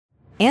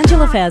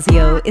Angela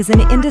Fazio is an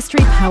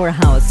industry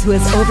powerhouse who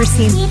has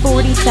overseen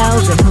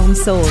 40,000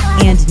 homes sold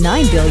and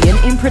 $9 billion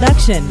in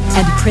production.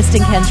 And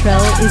Kristen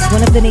Cantrell is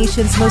one of the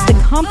nation's most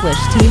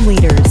accomplished team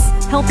leaders,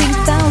 helping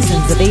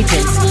thousands of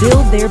agents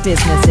build their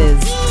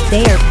businesses.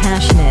 They are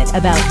passionate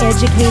about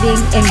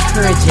educating,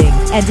 encouraging,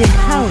 and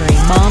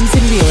empowering moms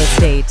in real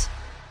estate.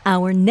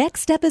 Our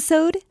next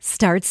episode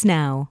starts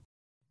now.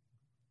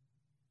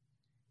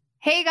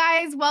 Hey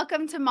guys,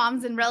 welcome to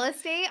Moms in Real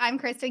Estate. I'm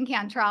Kristen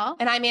Cantrell.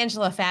 And I'm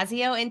Angela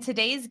Fazio. And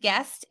today's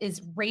guest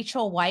is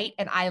Rachel White.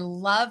 And I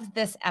love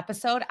this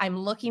episode. I'm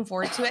looking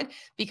forward to it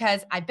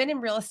because I've been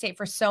in real estate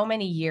for so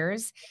many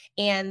years.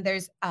 And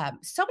there's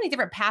so many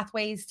different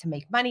pathways to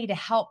make money, to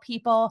help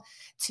people,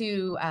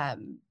 to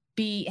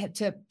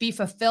be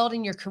fulfilled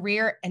in your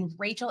career. And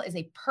Rachel is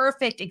a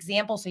perfect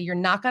example. So you're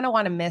not going to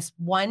want to miss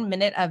 1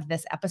 minute of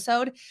this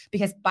episode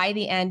because by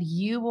the end,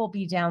 you will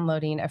be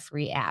downloading a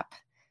free app.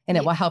 And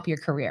it will help your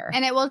career.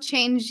 And it will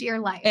change your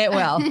life. It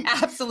will.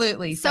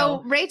 Absolutely.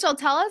 So Rachel,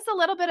 tell us a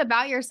little bit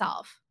about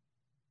yourself.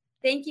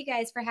 Thank you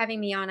guys for having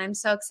me on. I'm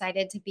so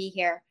excited to be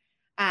here.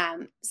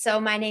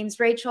 So my name's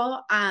Rachel.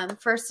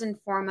 First and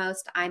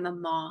foremost, I'm a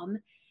mom.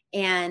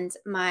 And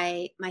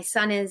my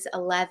son is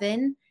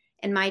 11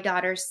 and my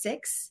daughter's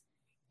 6.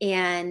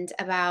 And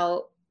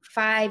about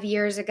 5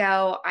 years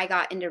ago, I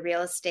got into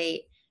real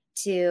estate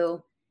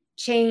to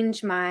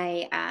change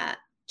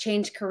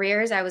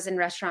careers. I was in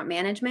restaurant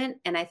management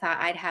and I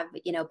thought I'd have,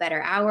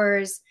 better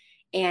hours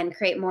and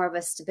create more of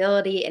a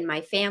stability in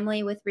my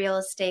family with real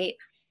estate.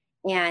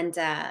 And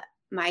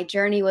my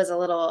journey was a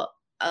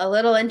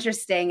little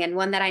interesting and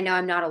one that I know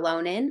I'm not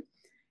alone in.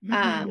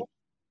 Mm-hmm.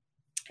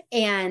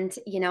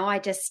 I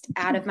just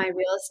out of my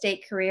real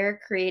estate career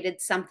created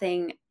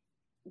something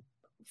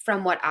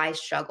from what I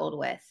struggled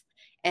with.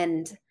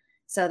 And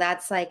so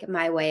that's like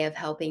my way of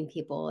helping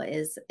people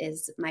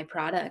is my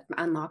product,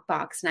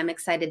 UnlockdBox, and I'm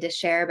excited to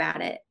share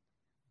about it.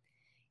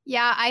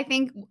 Yeah, I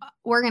think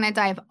we're going to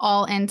dive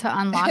all into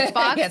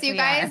UnlockdBox, yes, you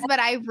guys, but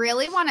I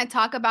really want to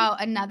talk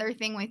about another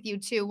thing with you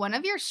too. One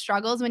of your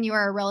struggles when you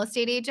were a real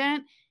estate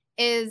agent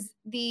is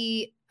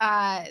the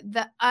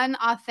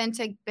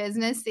unauthentic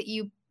business that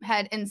you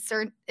had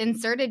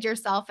inserted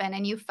yourself in,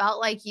 and you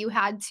felt like you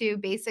had to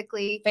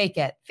basically fake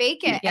it.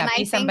 Yeah, and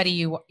be somebody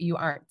you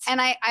aren't.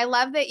 And I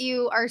love that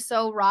you are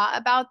so raw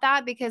about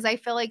that because I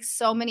feel like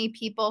so many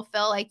people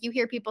feel like you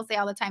hear people say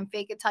all the time,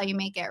 fake it till you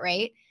make it,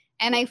 right?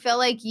 And I feel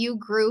like you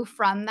grew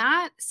from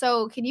that.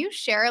 So can you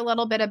share a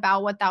little bit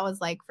about what that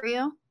was like for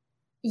you?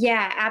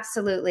 Yeah,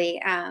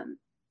 absolutely.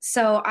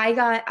 So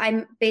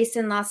I'm based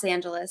in Los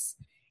Angeles.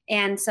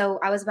 And so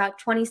I was about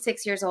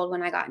 26 years old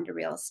when I got into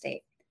real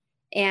estate.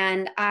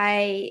 And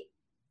I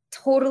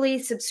totally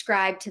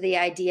subscribed to the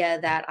idea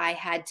that I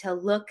had to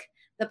look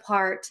the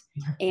part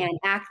and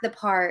act the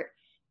part.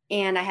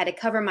 And I had to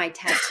cover my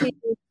tattoos.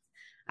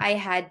 I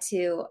had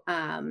to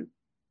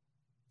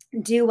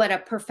do what a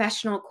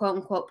professional, quote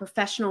unquote,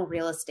 professional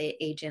real estate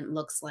agent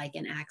looks like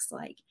and acts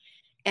like.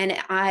 And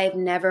I've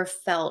never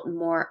felt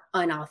more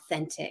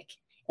unauthentic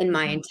in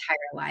my entire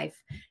life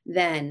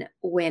than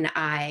when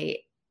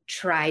I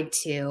tried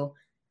to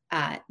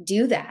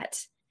do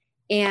that.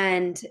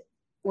 And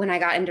when I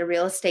got into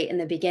real estate in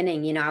the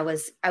beginning, I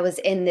was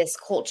in this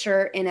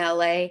culture in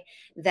LA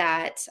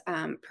that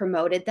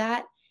promoted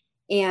that.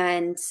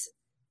 And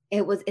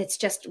it's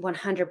just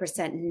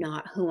 100%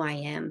 not who I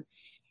am.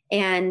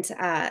 And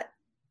I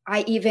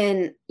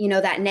even,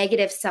 that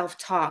negative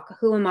self-talk,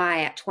 who am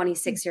I at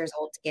 26 years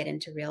old to get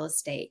into real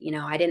estate?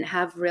 I didn't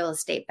have real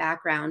estate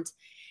background,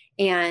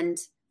 and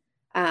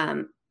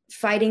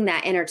fighting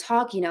that inner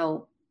talk,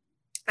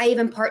 I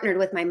even partnered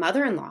with my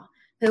mother-in-law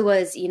who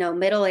was,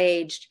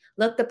 middle-aged,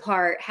 looked the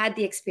part, had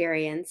the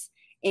experience.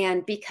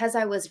 And because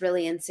I was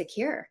really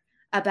insecure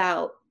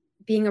about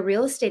being a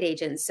real estate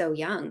agent so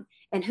young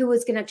and who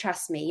was going to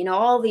trust me,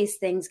 all these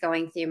things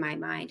going through my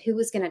mind, who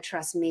was going to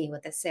trust me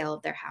with the sale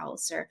of their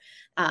house or,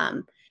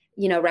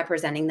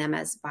 representing them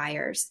as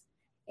buyers.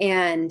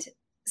 And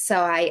so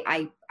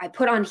I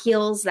put on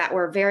heels that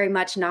were very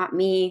much not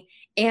me.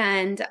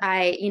 And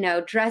I,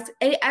 dressed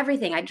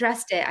everything. I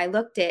dressed it, I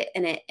looked it,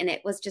 and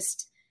it was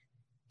just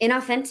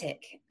inauthentic.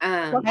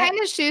 What kind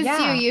of shoes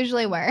do you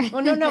usually wear?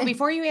 Well, no.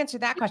 Before you answer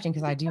that question,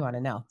 because I do want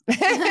to know.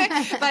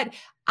 But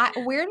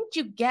where did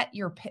you get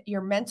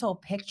your mental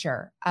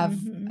picture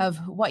of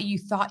what you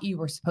thought you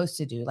were supposed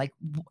to do? Like,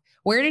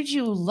 where did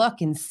you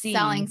look and see?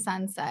 Selling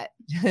Sunset.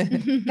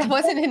 That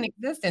wasn't in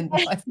existence.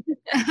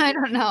 I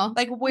don't know.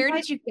 Like, where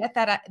did you get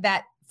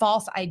that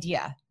false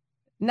idea?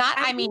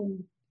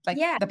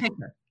 The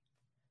picture.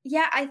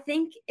 Yeah, I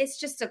think it's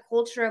just a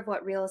culture of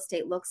what real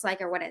estate looks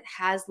like or what it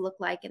has looked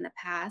like in the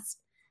past.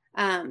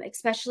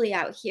 Especially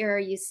out here,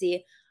 you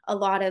see a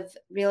lot of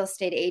real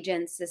estate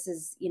agents. This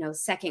is,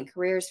 second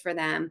careers for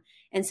them.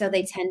 And so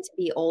they tend to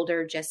be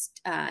older, just,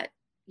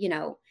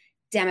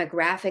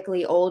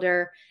 demographically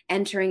older,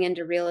 entering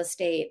into real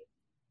estate.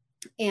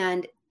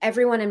 And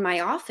everyone in my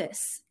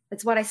office,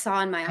 that's what I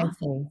saw in my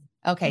office.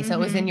 Okay. So it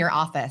was in your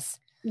office.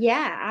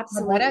 Yeah,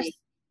 absolutely.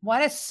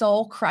 What a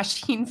soul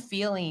crushing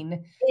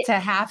feeling to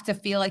have to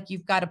feel like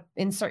you've got to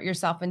insert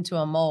yourself into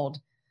a mold.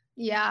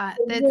 Yeah.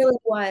 It really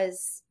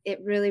was. It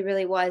really,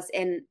 really was.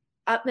 And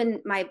up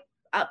in my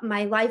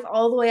life,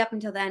 all the way up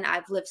until then,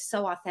 I've lived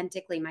so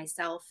authentically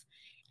myself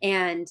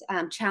and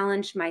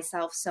challenged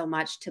myself so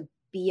much to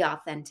be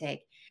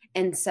authentic.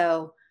 And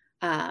so,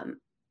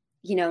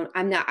 you know,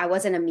 I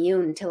wasn't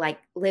immune to like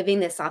living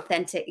this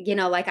authentic, you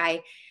know, like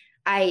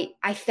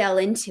I fell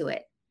into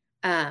it.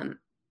 And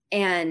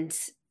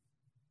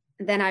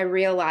then I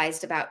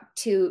realized about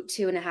two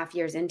and a half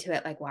years into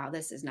it, like, wow,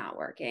 this is not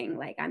working.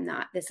 Like,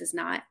 this is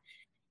not,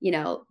 you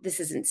know, this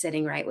isn't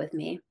sitting right with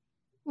me.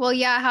 Well,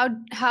 yeah.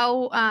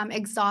 How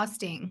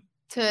exhausting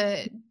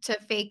to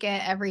fake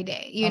it every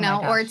day, you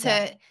know, or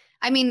to,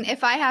 I mean,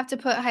 if I have to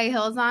put high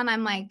heels on,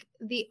 I'm like,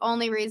 the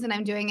only reason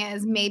I'm doing it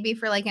is maybe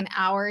for like an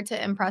hour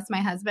to impress my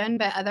husband.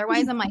 But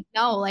otherwise I'm like,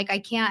 no, like I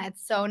can't,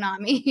 it's so not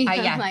me.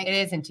 Yeah, like, it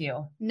isn't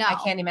you. No, I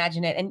can't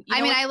imagine it. And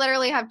I mean, I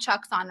literally have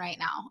Chucks on right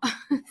now.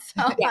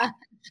 So yeah.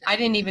 I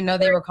didn't even know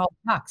they were called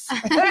Chucks.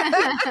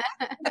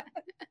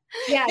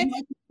 Yeah,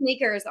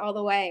 sneakers all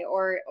the way,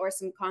 or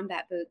some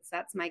combat boots.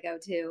 That's my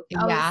go-to.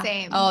 Oh, yeah.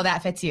 Same. Oh,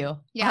 that fits you.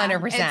 Yeah,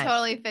 100%. It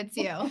totally fits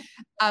you.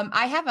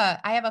 I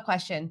have a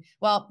question.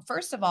 Well,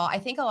 first of all, I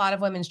think a lot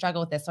of women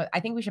struggle with this. So I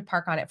think we should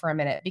park on it for a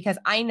minute because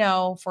I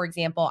know, for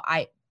example,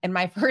 in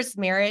my first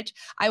marriage,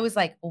 I was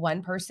like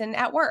one person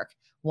at work,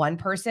 one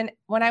person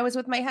when I was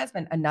with my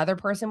husband, another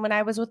person when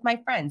I was with my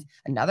friends,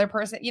 another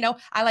person, you know,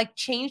 I like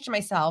changed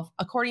myself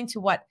according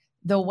to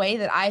the way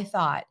that I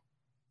thought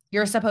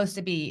you're supposed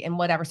to be in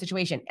whatever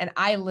situation. And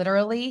I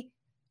literally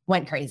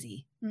went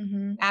crazy.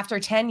 Mm-hmm.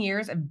 After 10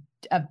 years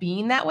of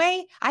being that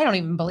way, I can't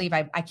even believe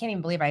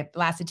I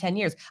lasted 10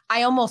 years.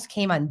 I almost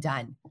came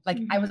undone. Like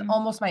I was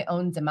almost my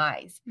own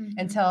demise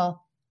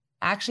until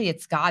actually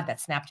it's God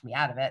that snapped me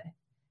out of it,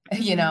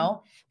 you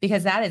know,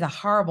 because that is a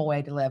horrible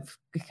way to live.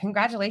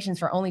 Congratulations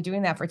for only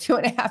doing that for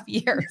 2.5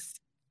 years.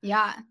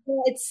 Yeah.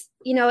 Well, it's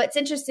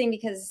interesting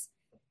because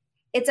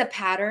it's a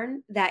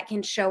pattern that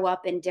can show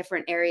up in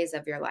different areas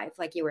of your life.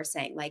 Like you were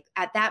saying, like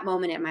at that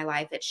moment in my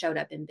life, it showed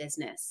up in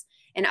business.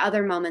 In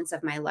other moments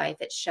of my life,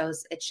 it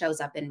shows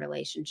up in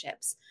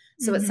relationships.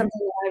 So it's something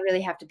that I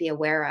really have to be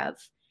aware of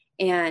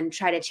and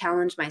try to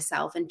challenge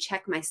myself and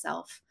check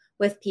myself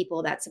with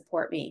people that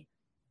support me.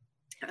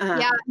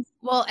 Yeah.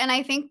 Well, and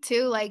I think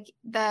too, like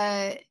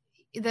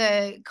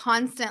the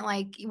constant,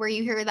 like where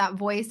you hear that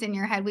voice in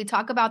your head, we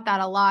talk about that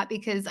a lot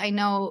because I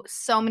know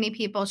so many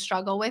people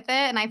struggle with it.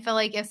 And I feel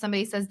like if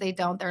somebody says they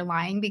don't, they're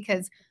lying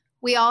because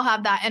we all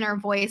have that inner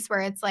voice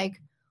where it's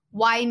like,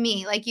 why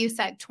me? Like you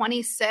said,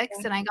 26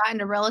 and I got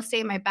into real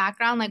estate, my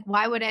background, like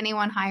why would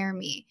anyone hire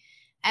me?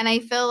 And I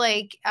feel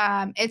like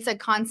it's a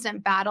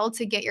constant battle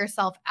to get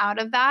yourself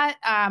out of that.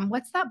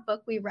 What's that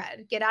book we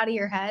read? Get Out of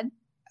Your Head.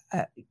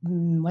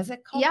 Was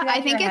it called? Yeah,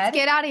 I think it's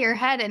Get Out of Your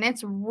Head. And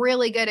it's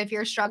really good. If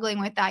you're struggling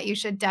with that, you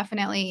should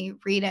definitely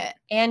read it.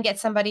 And get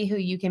somebody who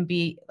you can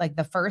be like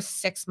the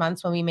first 6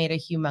 months when we made a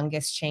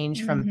humongous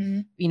change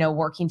from, you know,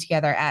 working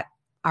together at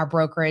our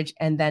brokerage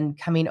and then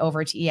coming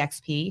over to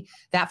EXP.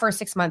 That first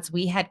 6 months,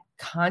 we had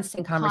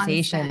constant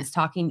conversations,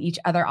 talking each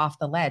other off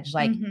the ledge.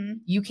 Like,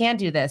 you can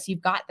do this.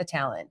 You've got the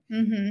talent.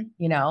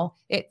 You know,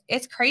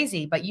 it's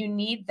crazy, but you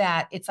need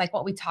that. It's like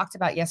what we talked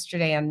about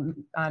yesterday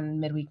on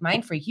Midweek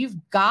Mind Freak.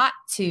 You've got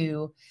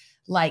to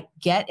like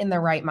get in the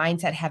right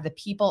mindset, have the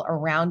people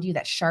around you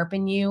that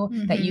sharpen you,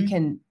 that you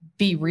can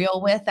be real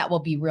with, that will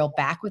be real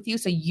back with you.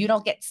 So you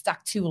don't get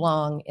stuck too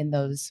long in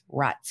those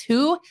ruts.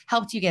 Who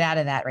helped you get out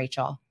of that,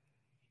 Rachel?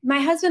 My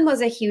husband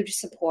was a huge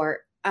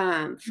support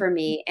for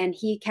me. And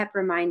he kept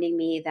reminding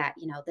me that,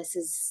 you know,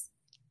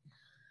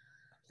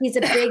 he's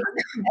a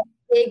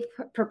big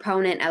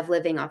proponent of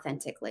living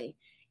authentically.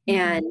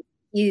 And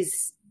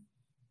he's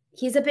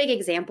a big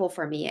example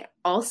for me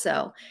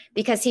also,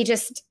 because he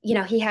just, you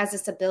know, he has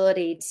this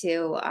ability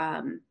to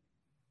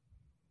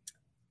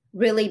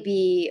really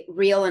be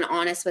real and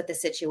honest with the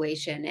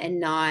situation and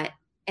not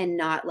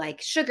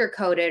like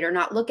sugarcoat it or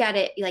not look at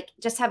it, like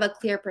just have a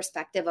clear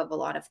perspective of a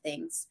lot of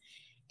things.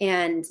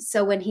 And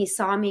so when he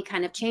saw me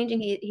kind of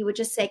changing, he would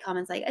just say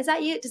comments like, "Is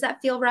that you? Does that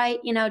feel right?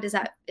 You know, is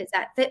that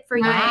fit for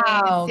you?"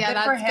 Wow, yeah,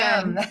 good for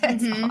him.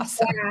 That's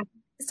awesome. Yeah.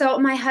 So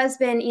my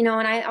husband, you know,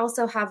 and I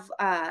also have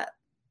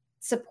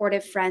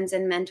supportive friends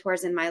and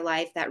mentors in my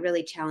life that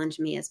really challenge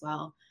me as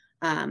well.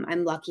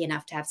 I'm lucky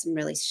enough to have some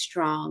really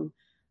strong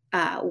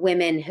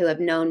women who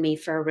have known me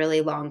for a really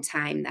long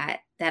time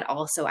that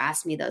also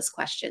ask me those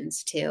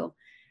questions too.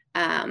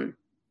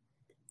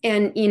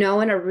 And, you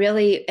know, in a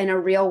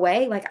real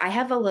way, like I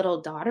have a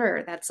little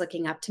daughter that's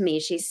looking up to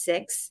me. She's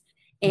 6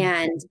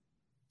 and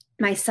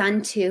my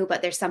son too,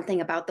 but there's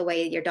something about the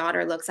way your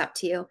daughter looks up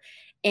to you.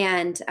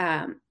 And,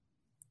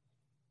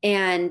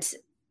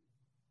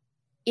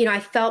 you know, I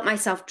felt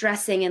myself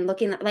dressing and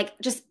looking like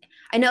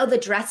I know the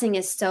dressing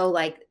is so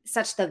like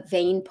such the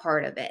vain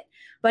part of it,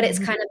 but it's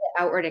kind of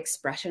the outward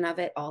expression of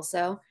it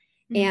also.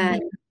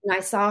 And I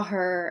saw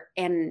her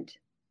and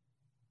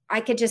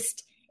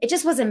it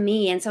just wasn't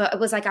me. And so it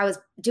was like I was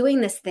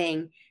doing this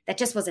thing that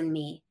just wasn't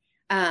me.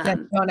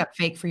 That's showing up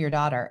fake for your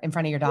daughter, in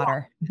front of your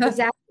daughter. Yeah,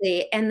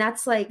 exactly. And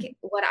that's like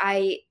what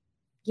a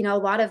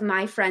lot of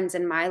my friends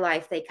in my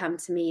life, they come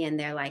to me and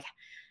they're like,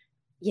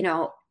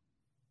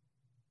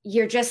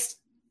 you're just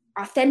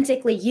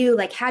authentically you,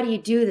 like, how do you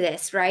do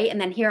this? Right. And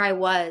then here I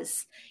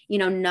was,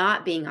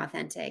 not being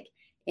authentic.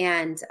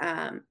 And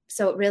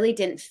so it really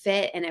didn't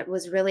fit. And it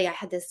was really, I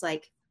had this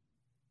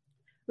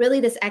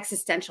this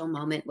existential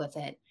moment with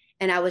it.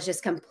 And I was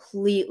just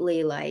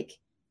completely like,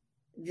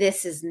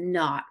 this is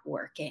not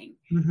working.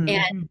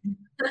 And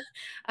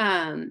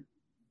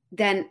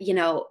then,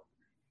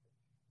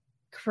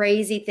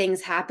 crazy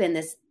things happen.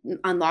 This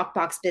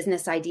UnlockdBox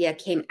business idea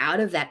came out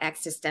of that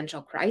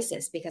existential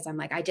crisis because I'm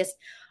like,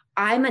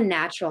 I'm a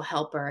natural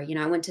helper.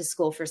 I went to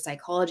school for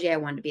psychology. I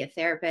wanted to be a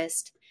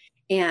therapist.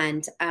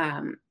 And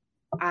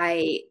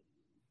I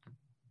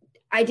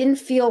didn't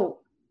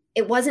feel,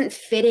 it wasn't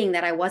fitting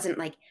that I wasn't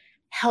like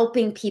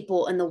helping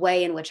people in the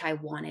way in which I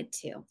wanted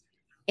to.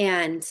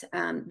 And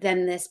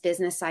then this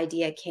business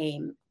idea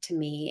came to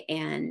me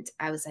and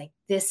I was like,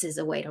 this is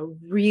a way to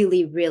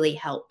really, really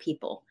help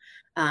people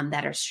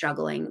that are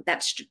struggling,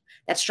 that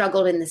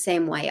struggled in the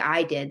same way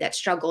I did, that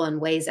struggle in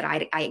ways that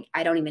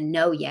I don't even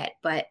know yet.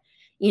 But,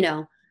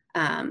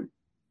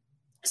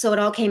 so it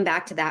all came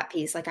back to that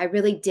piece. Like I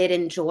really did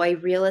enjoy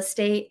real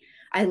estate.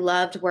 I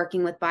loved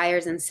working with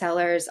buyers and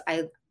sellers.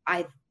 I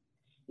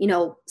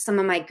some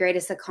of my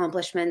greatest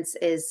accomplishments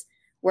is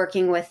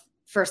working with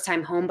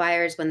first-time home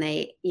buyers when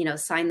they,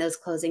 sign those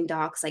closing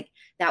docs. Like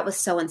that was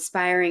so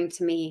inspiring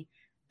to me.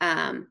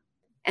 And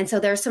so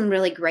there's some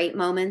really great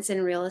moments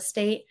in real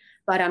estate,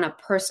 but on a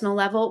personal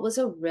level, it was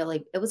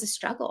a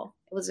struggle.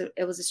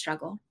 It was a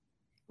struggle.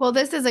 Well,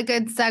 this is a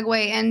good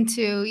segue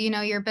into,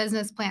 your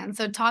business plan.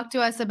 So talk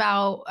to us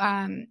about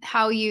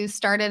how you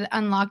started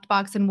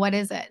UnlockdBox and what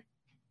is it?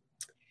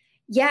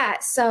 Yeah.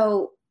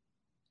 So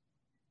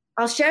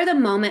I'll share the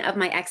moment of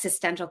my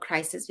existential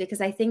crisis because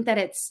I think that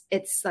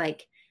it's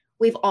like,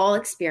 we've all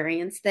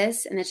experienced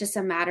this and it's just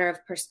a matter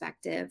of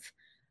perspective.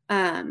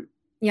 I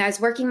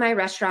was working my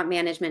restaurant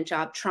management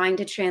job, trying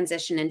to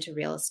transition into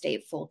real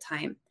estate full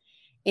time.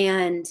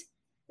 And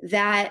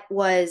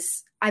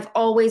I've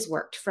always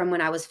worked from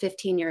when I was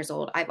 15 years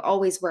old. I've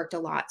always worked a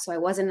lot. So I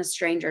wasn't a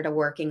stranger to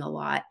working a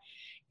lot.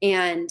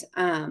 And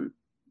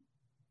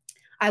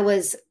I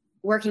was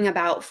working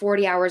about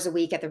 40 hours a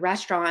week at the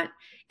restaurant.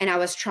 And I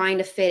was trying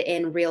to fit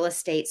in real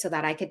estate so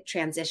that I could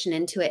transition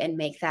into it and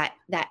make that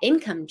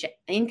income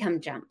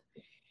jump.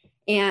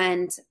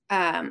 And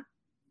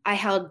I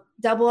held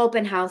double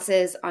open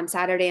houses on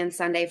Saturday and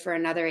Sunday for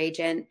another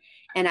agent.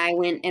 And I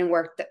went and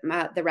worked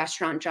the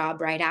restaurant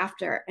job right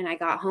after. And I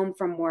got home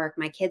from work.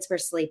 My kids were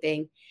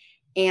sleeping.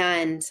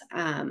 And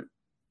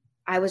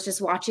I was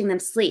just watching them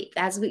sleep.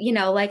 As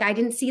like I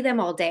didn't see them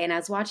all day. And I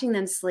was watching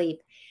them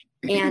sleep.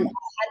 And I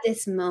had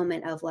this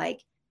moment of like,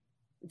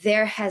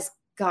 there has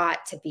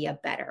got to be a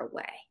better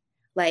way.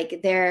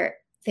 Like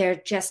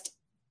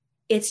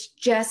it's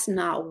just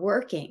not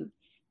working.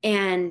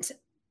 And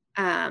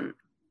then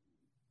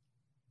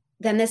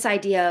this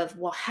idea of,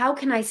 well, how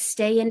can I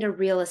stay into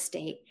real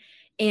estate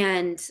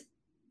and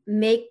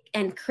make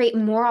and create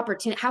more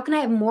opportunity? How can I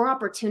have more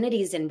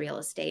opportunities in real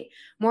estate,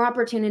 more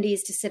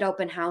opportunities to sit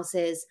open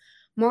houses,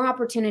 more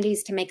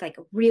opportunities to make like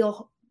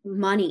real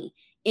money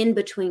in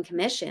between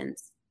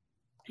commissions?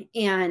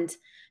 And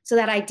so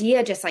that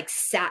idea just like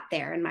sat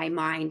there in my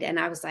mind. And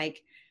I was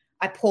like,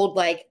 I pulled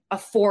like a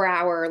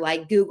 4-hour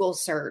like Google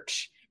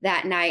search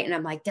that night. And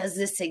I'm like, does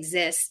this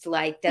exist?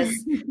 Like, does,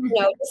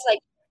 just like,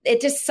 it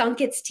just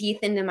sunk its teeth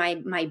into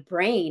my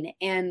brain.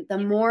 And the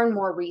more and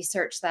more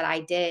research that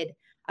I did,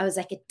 I was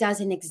like, it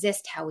doesn't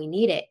exist how we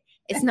need it.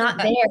 It's not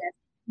there.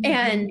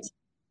 And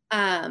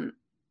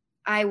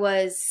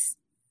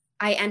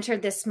I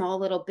entered this small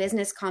little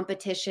business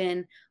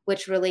competition,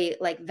 which really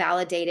like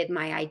validated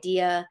my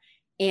idea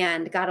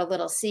and got a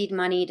little seed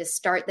money to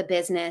start the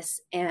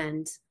business.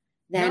 And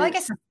then you're like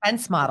a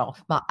suspense model,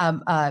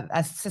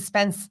 a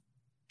suspense.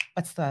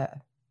 What's the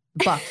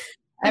book?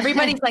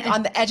 Everybody's like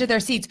on the edge of their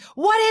seats.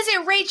 What is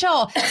it,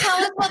 Rachel?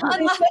 Tell us what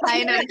UnlockdBox.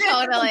 I know,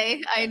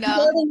 totally. I know.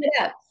 Building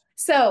it up.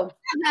 So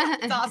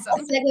that's awesome.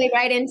 I'll segue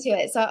right into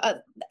it. So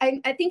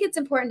I think it's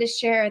important to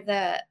share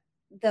the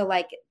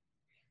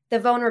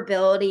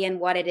vulnerability and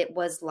what it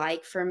was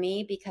like for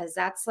me, because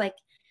that's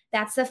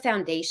the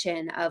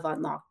foundation of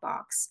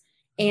UnlockdBox.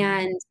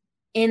 And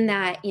in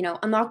that,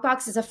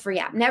 UnlockdBox is a free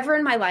app. Never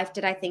in my life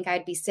did I think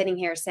I'd be sitting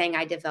here saying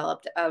I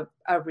developed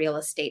a real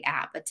estate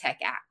app, a tech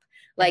app.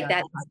 Like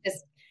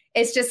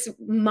it's just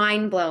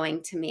mind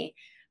blowing to me.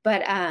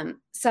 But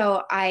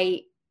so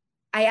I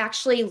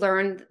actually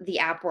learned the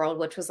app world,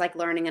 which was like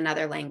learning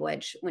another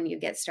language when you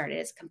get started.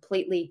 It's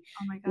completely,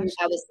 oh my gosh,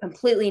 I was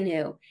completely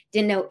new,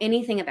 didn't know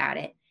anything about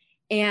it,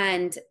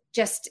 and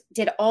just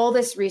did all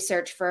this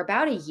research for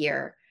about a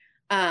year.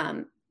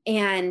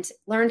 And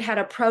learned how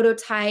to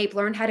prototype,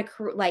 learned how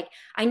to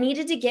I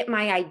needed to get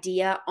my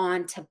idea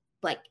onto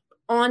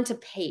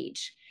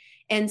page.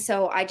 And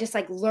so I just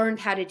learned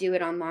how to do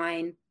it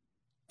online,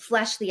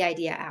 flesh the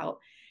idea out.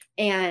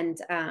 And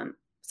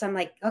So I'm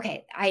like,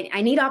 okay,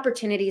 I need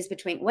opportunities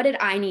between what did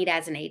I need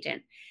as an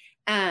agent?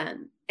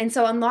 And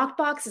so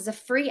UnlockdBox is a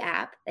free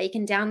app that you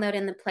can download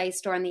in the Play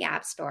Store and the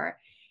App Store.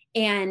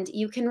 And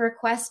you can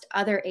request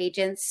other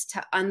agents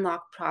to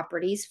unlock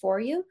properties for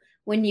you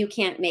when you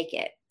can't make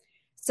it.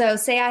 So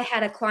say I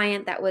had a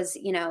client that was,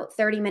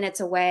 30 minutes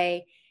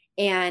away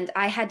and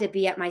I had to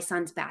be at my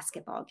son's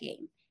basketball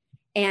game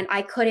and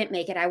I couldn't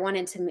make it. I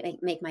wanted to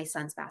make my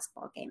son's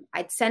basketball game.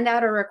 I'd send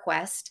out a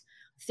request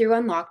through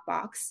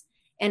UnlockdBox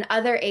and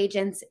other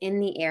agents in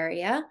the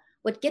area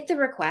would get the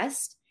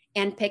request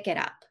and pick it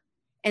up.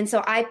 And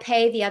so I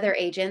pay the other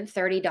agent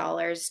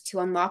 $30 to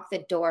unlock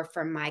the door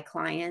for my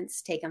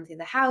clients, take them through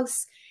the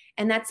house,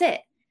 and that's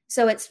it.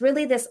 So it's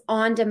really this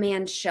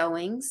on-demand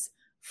showings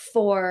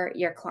for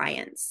your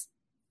clients.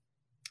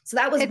 So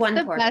that was one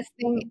part. It's the best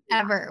thing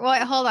ever.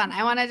 Well, hold on.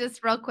 I want to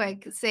just real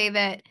quick say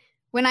that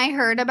when I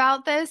heard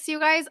about this, you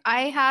guys,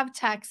 I have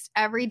texts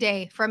every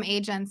day from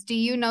agents. Do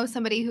you know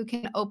somebody who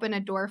can open a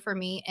door for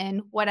me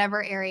in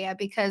whatever area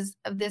because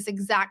of this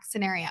exact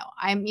scenario?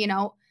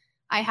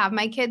 I have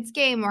my kid's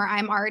game or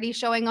I'm already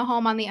showing a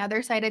home on the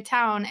other side of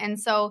town. And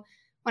so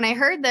when I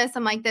heard this,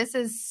 I'm like, this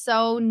is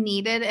so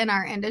needed in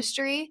our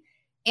industry.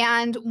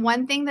 And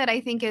one thing that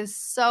I think is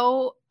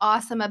so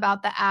awesome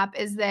about the app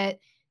is that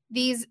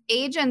these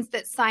agents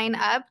that sign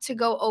up to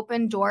go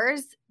open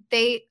doors,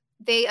 they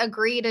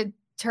agree to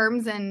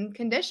terms and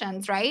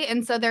conditions, right?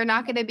 And so they're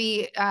not going to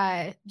be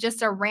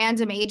just a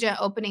random agent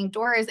opening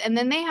doors. And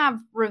then they have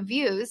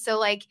reviews. So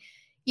like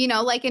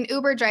an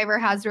Uber driver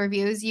has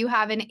reviews, you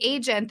have an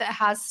agent that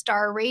has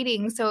star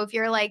ratings. So if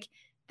you're like,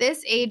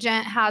 this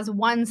agent has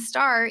 1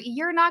 star,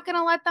 you're not going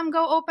to let them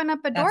go open up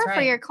a door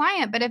for your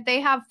client. But if they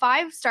have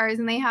 5 stars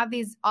and they have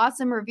these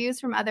awesome reviews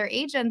from other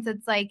agents,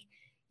 it's like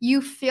you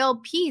feel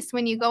peace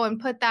when you go and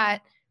put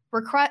that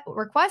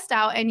request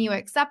out and you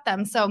accept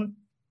them. So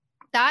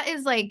that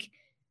is like,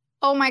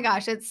 oh my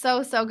gosh, it's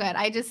so, so good.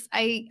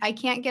 I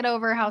can't get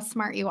over how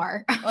smart you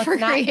are. Well,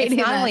 it's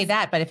not only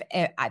that, but if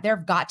there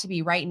have got to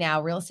be right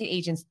now real estate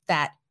agents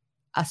that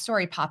a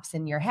story pops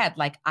in your head.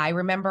 Like I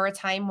remember a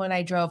time when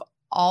I drove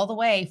all the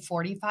way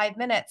 45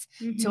 minutes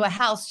to a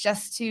house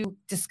just to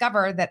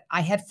discover that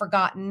I had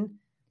forgotten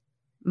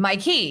my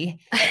key.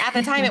 And at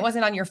the time it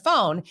wasn't on your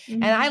phone.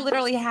 And I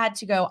literally had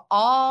to go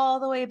all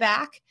the way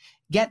back,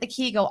 get the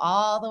key, go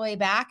all the way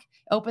back,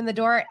 open the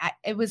door.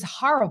 It was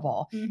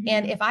horrible.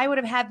 And if I would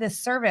have had this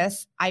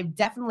service, I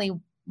definitely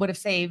would have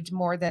saved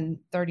more than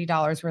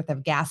 $30 worth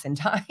of gas and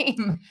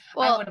time.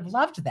 Well, I would have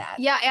loved that.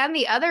 Yeah. And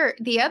the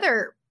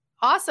other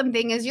awesome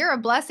thing is you're a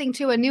blessing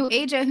to a new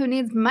agent who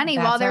needs money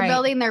while they're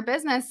building their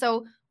business.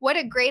 So what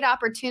a great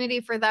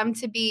opportunity for them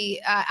to be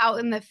out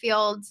in the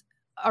field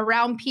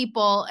around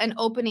people and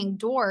opening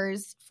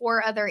doors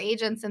for other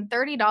agents. And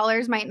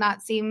 $30 might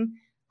not seem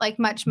like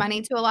much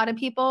money to a lot of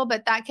people,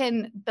 but that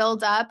can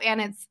build up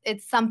and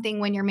it's something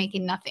when you're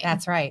making nothing.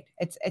 That's right.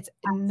 It's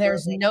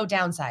there's no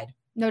downside.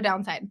 No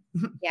downside.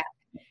 Yeah.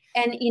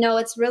 And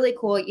it's really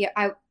cool.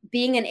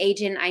 Being an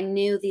agent, I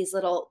knew these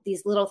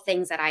little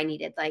things that I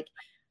needed. Like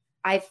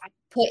I've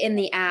put in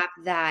the app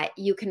that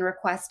you can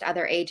request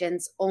other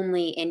agents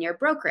only in your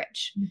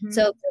brokerage.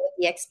 So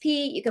with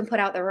EXP, you can put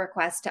out the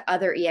request to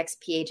other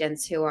EXP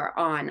agents who are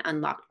on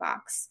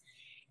UnlockdBox.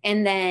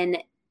 And then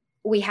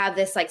we have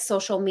this like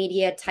social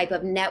media type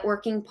of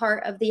networking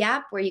part of the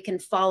app where you can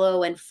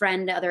follow and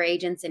friend other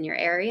agents in your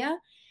area.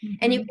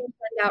 And you can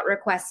send out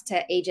requests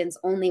to agents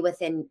only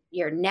within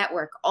your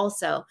network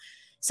also.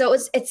 So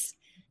it's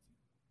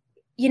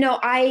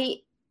I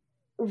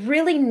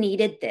really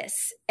needed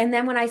this. And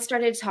then when I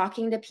started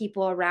talking to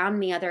people around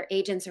me, other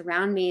agents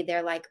around me,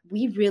 they're like,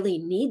 we really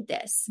need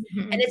this.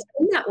 And it's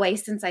been that way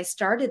since I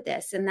started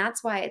this. And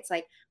that's why it's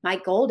like my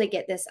goal to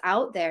get this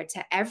out there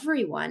to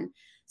everyone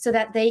so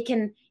that they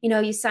can,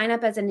 you sign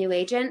up as a new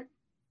agent.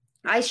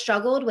 I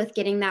struggled with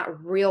getting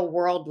that real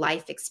world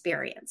life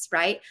experience,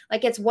 right?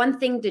 Like it's one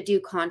thing to do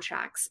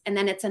contracts and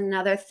then it's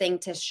another thing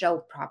to show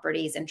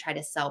properties and try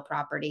to sell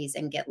properties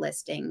and get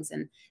listings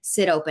and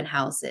sit open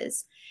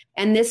houses.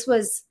 And this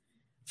was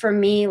for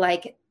me,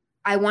 like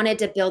I wanted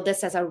to build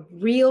this as a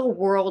real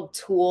world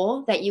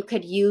tool that you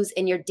could use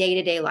in your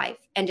day-to-day life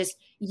and just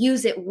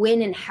use it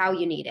when and how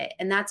you need it.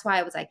 And that's why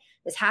I was like,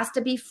 this has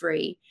to be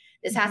free.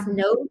 This has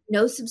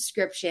no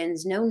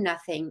subscriptions, no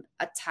nothing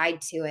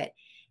tied to it.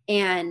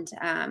 And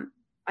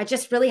it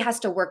just really has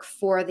to work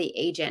for the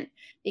agent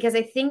because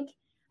I think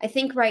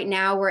right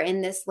now we're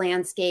in this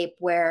landscape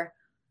where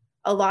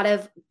a lot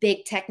of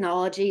big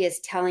technology is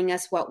telling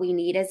us what we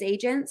need as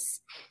agents,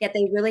 yet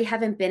they really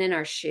haven't been in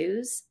our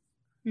shoes.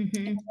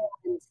 And,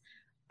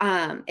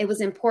 it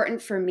was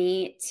important for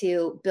me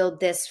to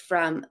build this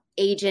from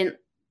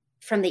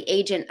the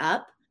agent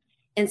up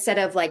instead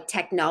of like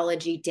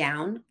technology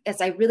down,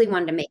 as I really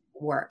wanted to make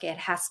it work. It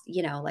has,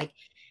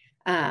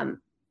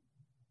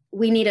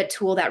 we need a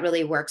tool that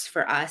really works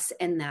for us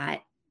and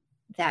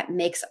that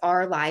makes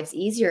our lives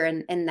easier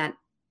and that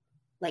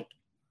like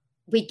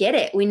we get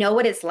it. We know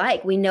what it's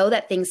like. We know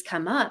that things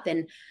come up.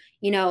 And,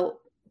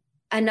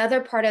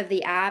 another part of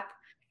the app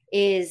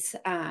is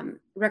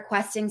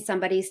requesting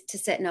somebody to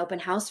sit an open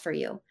house for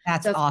you.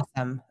 That's so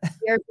awesome.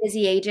 You're a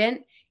busy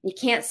agent, you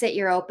can't sit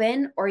your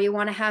open, or you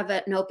want to have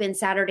an open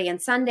Saturday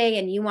and Sunday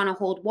and you want to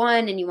hold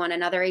one and you want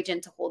another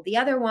agent to hold the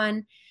other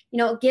one.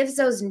 It gives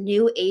those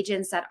new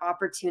agents that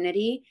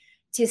opportunity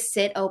to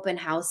sit open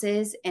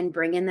houses and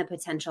bring in the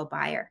potential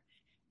buyer.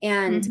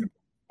 And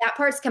that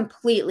part's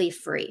completely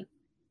free.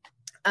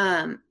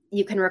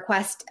 You can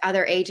request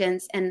other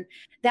agents. And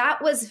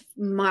that was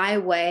my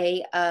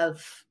way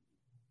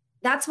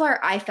that's where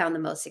I found the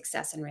most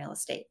success in real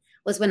estate,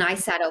 was when I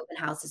sat open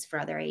houses for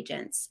other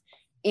agents.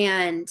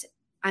 And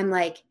I'm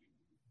like,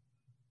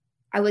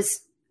 I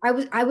was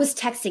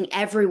texting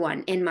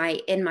everyone in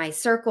my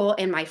circle,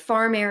 in my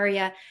farm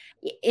area,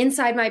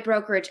 inside my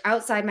brokerage,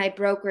 outside my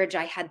brokerage.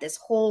 I had this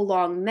whole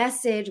long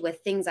message with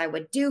things I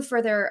would do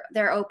for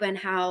their open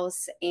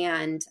house.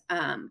 And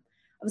I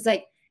was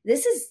like,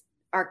 this is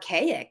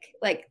archaic.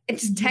 Like,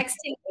 it's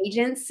texting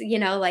agents,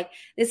 like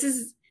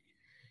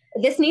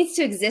this needs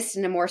to exist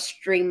in a more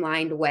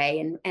streamlined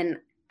way. And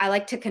I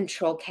like to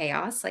control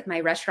chaos. Like,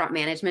 my restaurant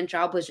management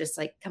job was just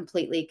like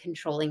completely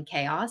controlling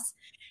chaos.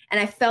 And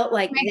I felt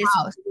like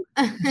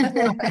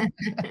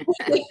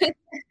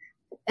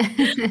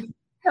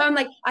So I'm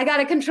like, I got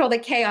to control the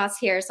chaos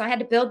here. So I had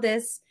to build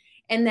this,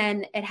 and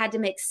then it had to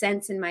make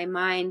sense in my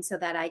mind so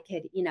that I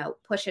could,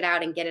 push it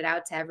out and get it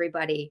out to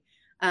everybody,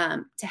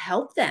 to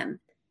help them.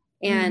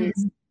 And,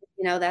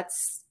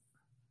 that's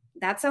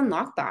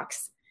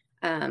UnlockdBox.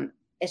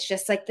 It's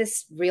just like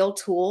this real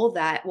tool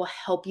that will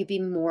help you be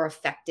more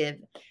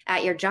effective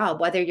at your job,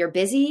 whether you're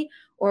busy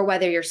or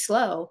whether you're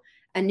slow.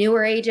 A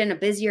newer agent, a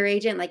busier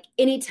agent, like,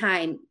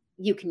 anytime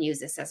you can use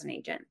this as an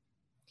agent.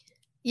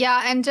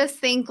 Yeah. And just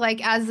think,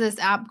 like, as this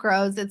app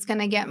grows, it's going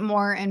to get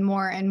more and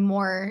more and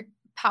more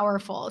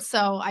powerful.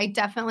 So I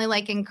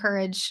definitely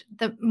encourage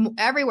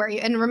everywhere.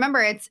 And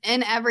remember, it's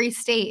in every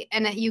state,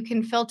 and you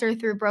can filter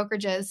through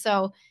brokerages.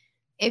 So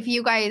if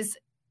you guys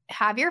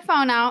have your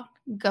phone out,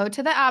 go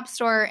to the App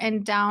Store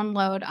and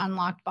download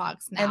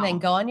UnlockdBox now. And then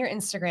go on your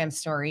Instagram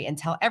story and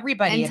tell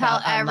everybody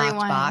about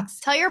UnlockdBox.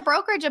 Tell your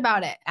brokerage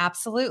about it.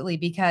 Absolutely.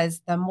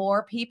 Because the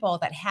more people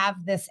that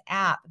have this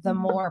app, the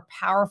more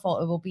powerful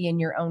it will be in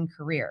your own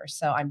career.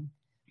 So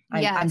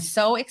I'm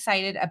so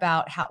excited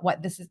about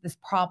what this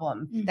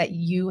problem that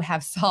you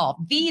have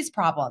solved, these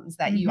problems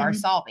that you are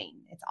solving.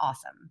 It's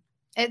awesome.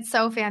 It's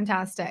so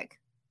fantastic.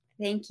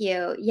 Thank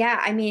you.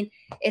 Yeah. I mean,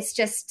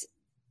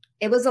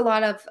 it was a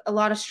lot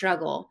of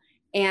struggle.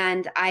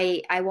 And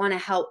I want to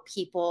help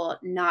people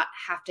not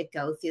have to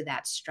go through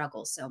that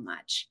struggle so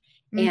much.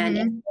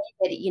 And,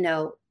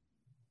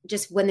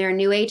 just when they're a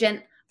new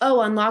agent,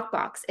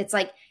 UnlockdBox. It's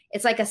like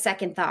a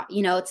second thought,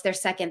 it's their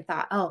second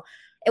thought. Oh,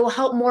 it will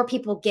help more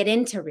people get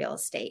into real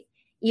estate,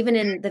 even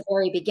in the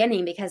very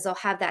beginning, because they'll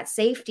have that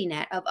safety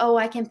net of,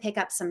 I can pick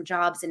up some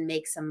jobs and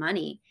make some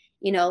money.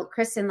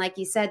 Kristen, like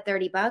you said,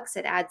 $30,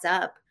 it adds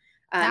up.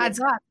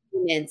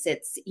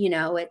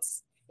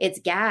 It's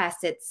gas.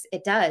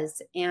 It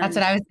does. And that's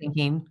what I was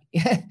thinking.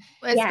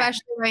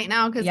 Especially right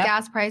now, because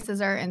gas prices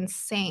are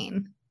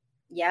insane.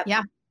 Yep.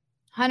 Yeah.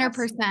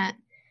 100%.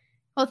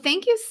 Well,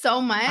 thank you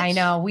so much. I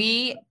know.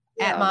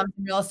 At Moms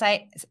in Real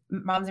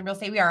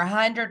Estate, we are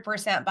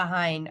 100%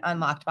 behind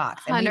UnlockdBox.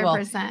 And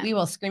 100%. We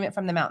will scream it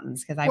from the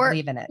mountains, because I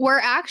believe in it. We're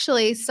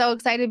actually so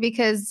excited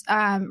because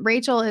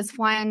Rachel is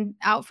flying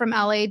out from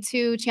LA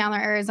to Chandler,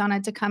 Arizona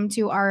to come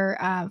to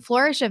our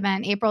Flourish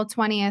event, April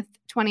 20th,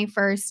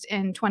 21st,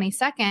 and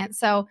 22nd.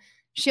 So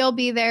she'll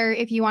be there.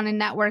 If you want to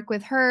network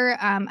with her,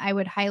 I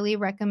would highly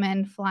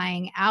recommend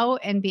flying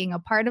out and being a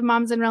part of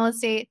Moms in Real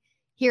Estate,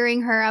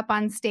 hearing her up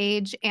on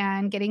stage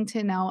and getting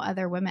to know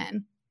other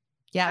women.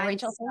 Yeah,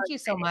 Rachel, thank you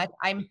so much.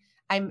 I'm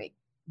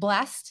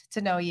blessed to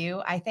know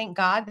you. I thank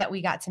God that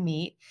we got to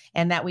meet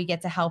and that we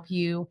get to help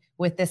you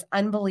with this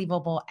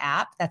unbelievable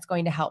app that's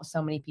going to help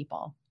so many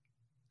people.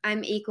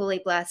 I'm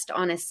equally blessed,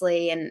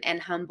 honestly,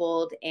 and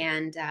humbled.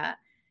 And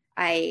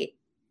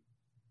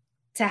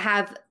to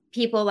have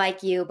people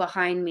like you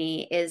behind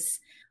me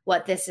is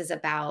what this is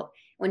about.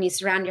 When you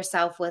surround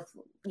yourself with,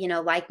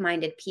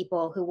 like-minded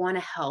people who want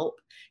to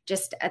help,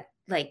 just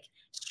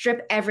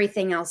strip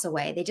everything else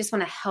away. They just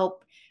want to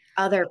help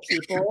other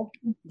people.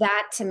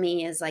 That to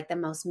me is like the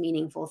most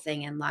meaningful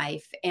thing in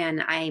life.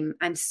 And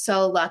I'm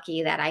so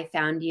lucky that I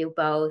found you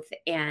both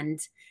and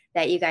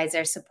that you guys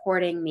are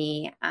supporting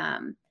me,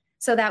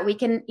 so that we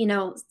can,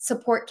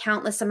 support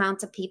countless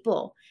amounts of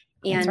people.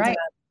 And that's right.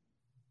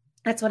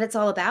 That's what it's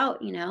all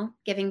about,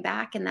 giving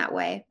back in that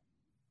way.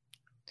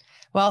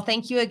 Well,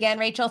 thank you again,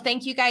 Rachel.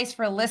 Thank you guys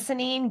for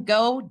listening.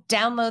 Go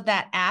download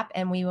that app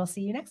and we will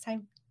see you next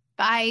time.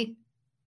 Bye.